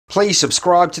Please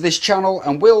subscribe to this channel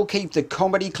and we'll keep the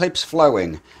comedy clips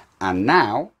flowing. And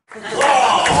now...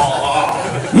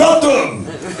 London!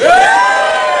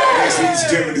 Yes, ladies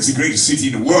and gentlemen, it's the greatest city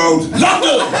in the world.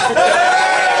 London!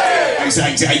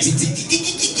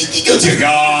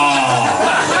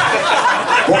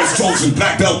 Boris Johnson,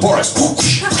 black belt Boris.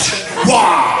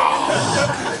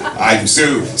 Wow! I'm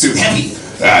so happy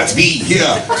to be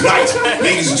here tonight.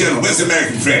 Ladies and gentlemen, where's the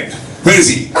American friend? Where is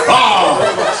he?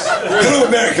 Hello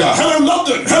America! Hello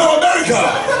London! Hello America!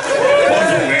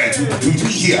 Wonderful to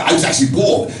be here. I was actually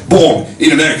born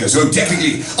in America, so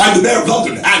technically I'm the mayor of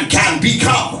London and can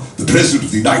become the President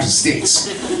of the United States.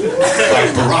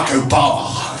 Like Barack Obama.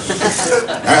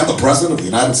 And the President of the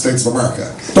United States of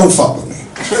America. Don't fuck with me.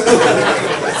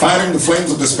 Fighting the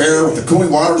flames of despair with the cooling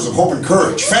waters of hope and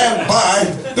courage, fanned by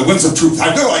the winds of truth. I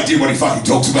have no idea what he fucking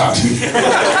talks about. He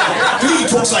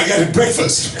talks like that at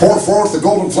breakfast. Pour forth the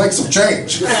golden flakes of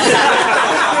change. And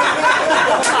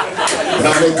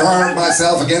I may guard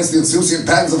myself against the insouciant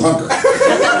pangs of hunger.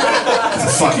 What the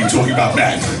fuck are you talking about,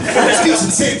 man? Speak some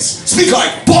sense. Speak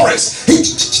like Boris.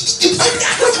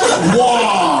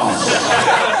 Wow.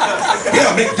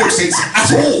 Yeah, make no sense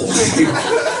at all.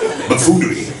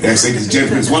 Buffoonery. Yes, ladies and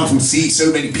gentlemen, it's wonderful to see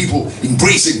so many people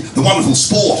embracing the wonderful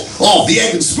sport of the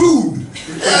egg and spoon.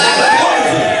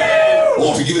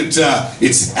 Or to give it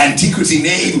its antiquity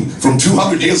name from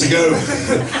 200 years ago,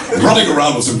 running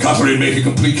around with some cutlery and making a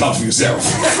complete cunt of yourself.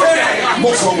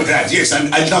 What's wrong with that? Yes,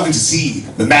 I'd love to see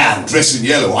the man dressed in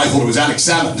yellow. I thought it was Alex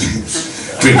Salmon.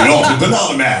 Clearly not, the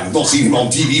Banana Man. I've not seen him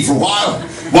on TV for a while.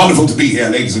 Wonderful to be here,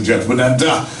 ladies and gentlemen. And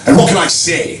what can I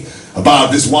say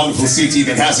about this wonderful city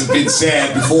that hasn't been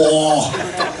said before?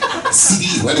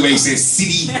 City, by the way, he says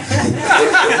city.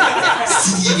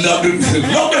 City, London.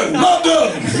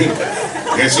 London!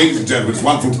 Yes, ladies and gentlemen, it's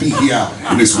wonderful to be here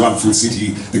in this wonderful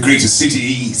city, the greatest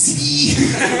city.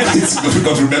 We've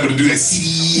got to remember to do that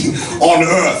city on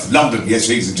earth, London. Yes,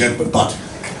 ladies and gentlemen, but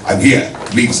I'm here,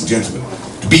 ladies and gentlemen,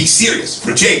 to be serious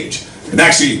for a change and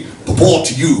actually purport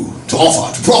to you, to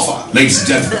proffer, ladies and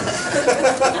gentlemen,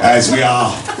 as we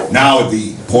are now at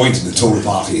the point in the Tory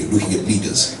party looking at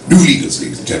leaders, new leaders,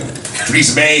 ladies and gentlemen.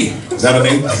 Theresa May, is that her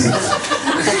name?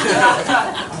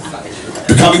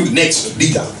 Becoming the next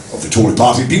leader of the Tory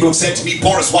party. People have said to me,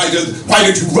 Boris, why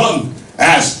don't you run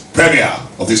as Premier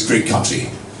of this great country?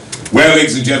 Well,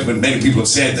 ladies and gentlemen, many people have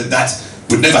said that that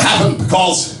would never happen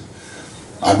because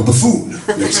I'm a buffoon,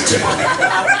 ladies and gentlemen.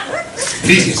 An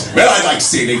idiot. Well, I'd like to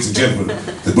say, ladies and gentlemen,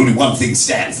 that only one thing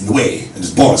stands in the way, and it's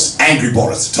Boris, angry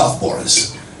Boris, tough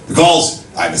Boris. Because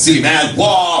I'm a silly man, silly.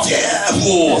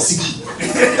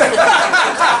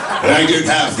 And I don't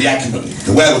have the acumen,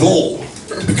 the wherewithal,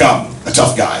 to become a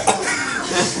tough guy.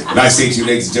 And I say to you,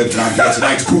 ladies and gentlemen, I'm here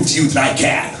tonight to prove to you that I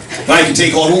can. That I can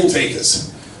take on all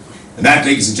takers. And that,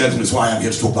 ladies and gentlemen, is why I'm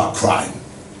here to talk about crime.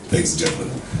 Ladies and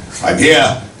gentlemen, I'm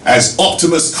here as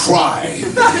Optimus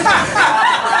Crime.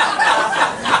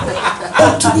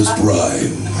 Optimus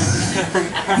Prime,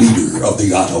 leader of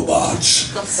the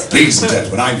Autobots. Ladies and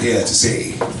gentlemen, I'm here to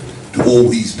say to all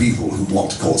these people who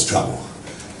want to cause trouble,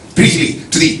 particularly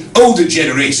to the older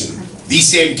generation, these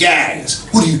same gangs,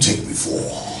 what do you take me for?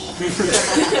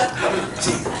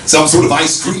 Some sort of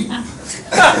ice cream?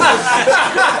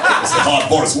 That's the hard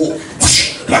Boris wall.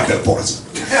 Like that, Boris.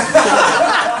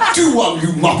 Do one,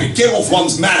 you muppet, get off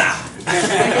one's manor.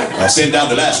 I'll send down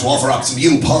the lads to offer up some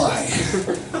eel pie.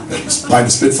 Find a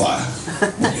Spitfire.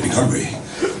 I'm getting hungry.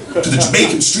 To the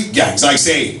Jamaican street gangs, I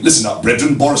say, listen up,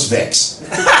 brethren, Boris Vex.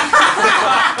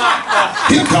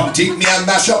 He'll come take me and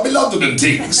mash up my London and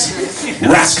things.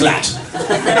 Rasclat.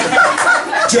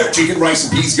 Jerk chicken, rice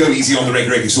and peas, go easy on the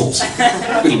reggae sauce.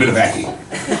 Little bit of ackee.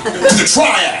 To the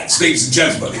triads, ladies and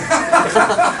gentlemen,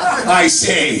 I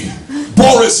say,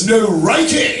 Boris no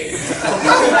Reiki.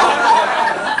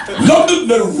 London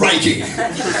no Reiki.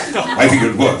 I think it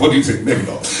would work. What do you think? Maybe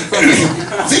not.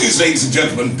 The thing is, ladies and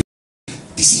gentlemen,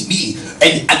 they see me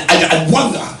and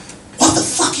wonder, what the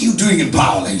fuck are you doing in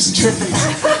power, ladies and gentlemen?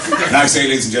 And I say,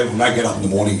 ladies and gentlemen, when I get up in the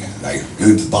morning, and I go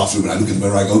into the bathroom and I look in the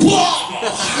mirror, I go,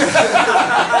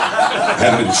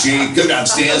 have a little shave, go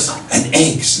downstairs, and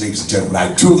eggs, ladies and gentlemen. I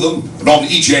have 2 of them, and on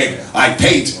each egg, I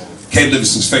paint Ken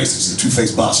Livingston's face, this is a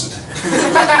two-faced bastard.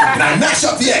 And I mash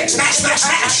up the eggs, smash, smash,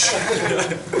 smash!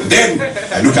 And then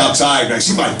I look outside and I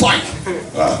see my bike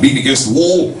leaning against the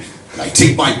wall, and I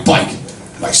take my bike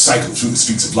and I cycle through the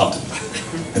streets of London.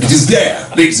 And it is there,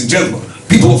 ladies and gentlemen,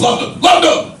 people of London,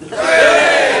 London!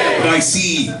 And I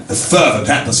see the fervent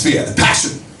atmosphere, the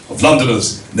passion of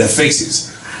Londoners in their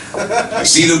faces. I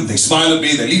see them, they smile at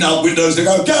me, they lean out windows, they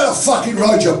go, "Get a fucking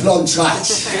road, you blonde twat.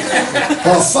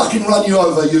 I'll fucking run you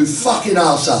over, you fucking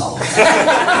arsehole."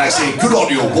 And I say, "Good on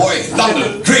you, boy.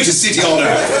 London, greatest city on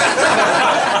earth."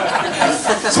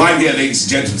 So I'm here, ladies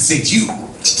and gentlemen, to say to you,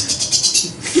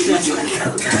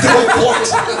 the whole point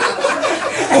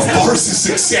of Boris's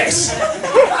success, I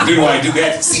don't know why I do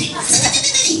that,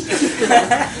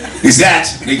 is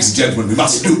that, ladies and gentlemen, we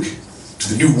must look to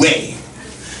the new way,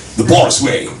 the Boris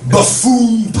way,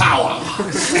 buffoon power.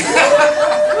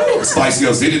 The Spice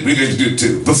Girls did it, we're going to do it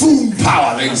too. Buffoon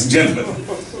power, ladies and gentlemen.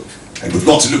 And we've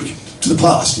got to look to the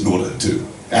past in order to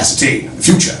ascertain the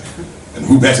future. And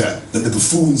who better than the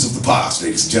buffoons of the past,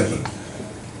 ladies and gentlemen?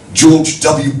 George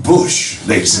W. Bush,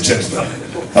 ladies and gentlemen.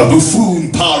 A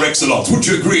buffoon par excellence, would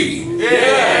you agree?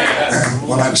 Yeah!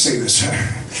 Well, I would say this.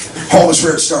 Home is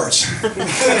where it starts.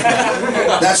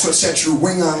 That's what sets your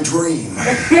wing on dream.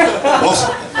 What?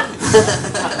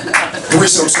 There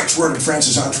is no such word in France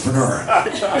as entrepreneur. Not a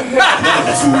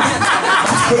buffoon. I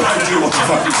don't know what the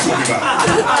fuck you're talking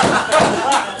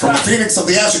about. From the Phoenix of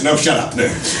the Ashes. No, shut up. No.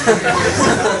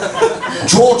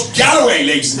 George Galloway,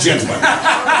 ladies and gentlemen.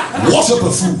 What a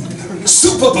buffoon.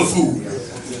 Super buffoon.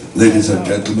 Ladies and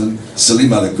gentlemen,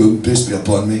 Salim alaikum, peace be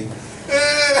upon me.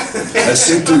 I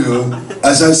say to you,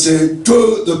 as I say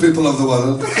to the people of the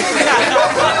world,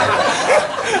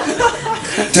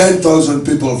 10,000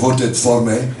 people voted for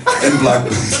me in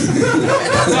Bradford.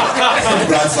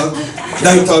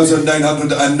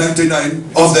 9,999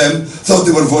 of them thought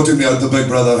they were voting me out of the Big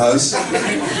Brother house.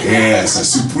 Yes, a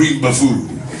supreme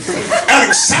buffoon.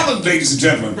 Alex Salmond, ladies and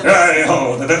gentlemen.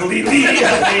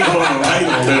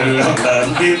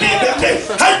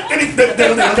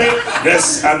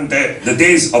 Yes, and the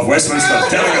days of Westminster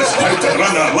telling us how to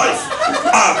run our life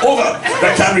are over.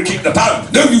 But can we keep the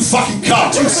pound? No, you fucking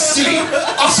can't, you silly,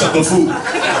 utter buffoon.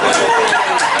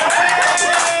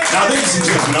 Now, ladies and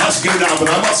gentlemen, I should go down, but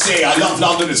I must say I love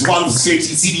London. It's a wonderful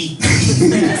city.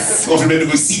 What a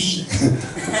beautiful city.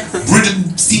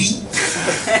 Britain city.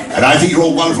 And I think you're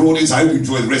all wonderful audience. I hope you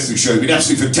enjoy the rest of the show. It's been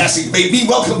absolutely fantastic. It made me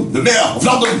welcome the Mayor of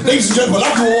London. Ladies and gentlemen, I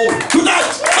love you all. Good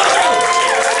night.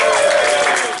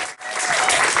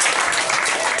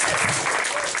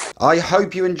 I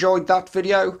hope you enjoyed that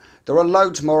video. There are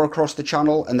loads more across the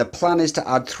channel, and the plan is to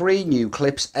add 3 new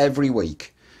clips every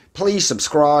week. Please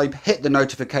subscribe, hit the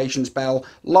notifications bell,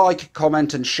 like,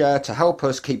 comment and share to help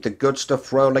us keep the good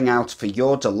stuff rolling out for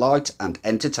your delight and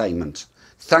entertainment.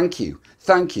 Thank you,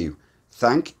 thank you,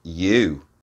 thank you.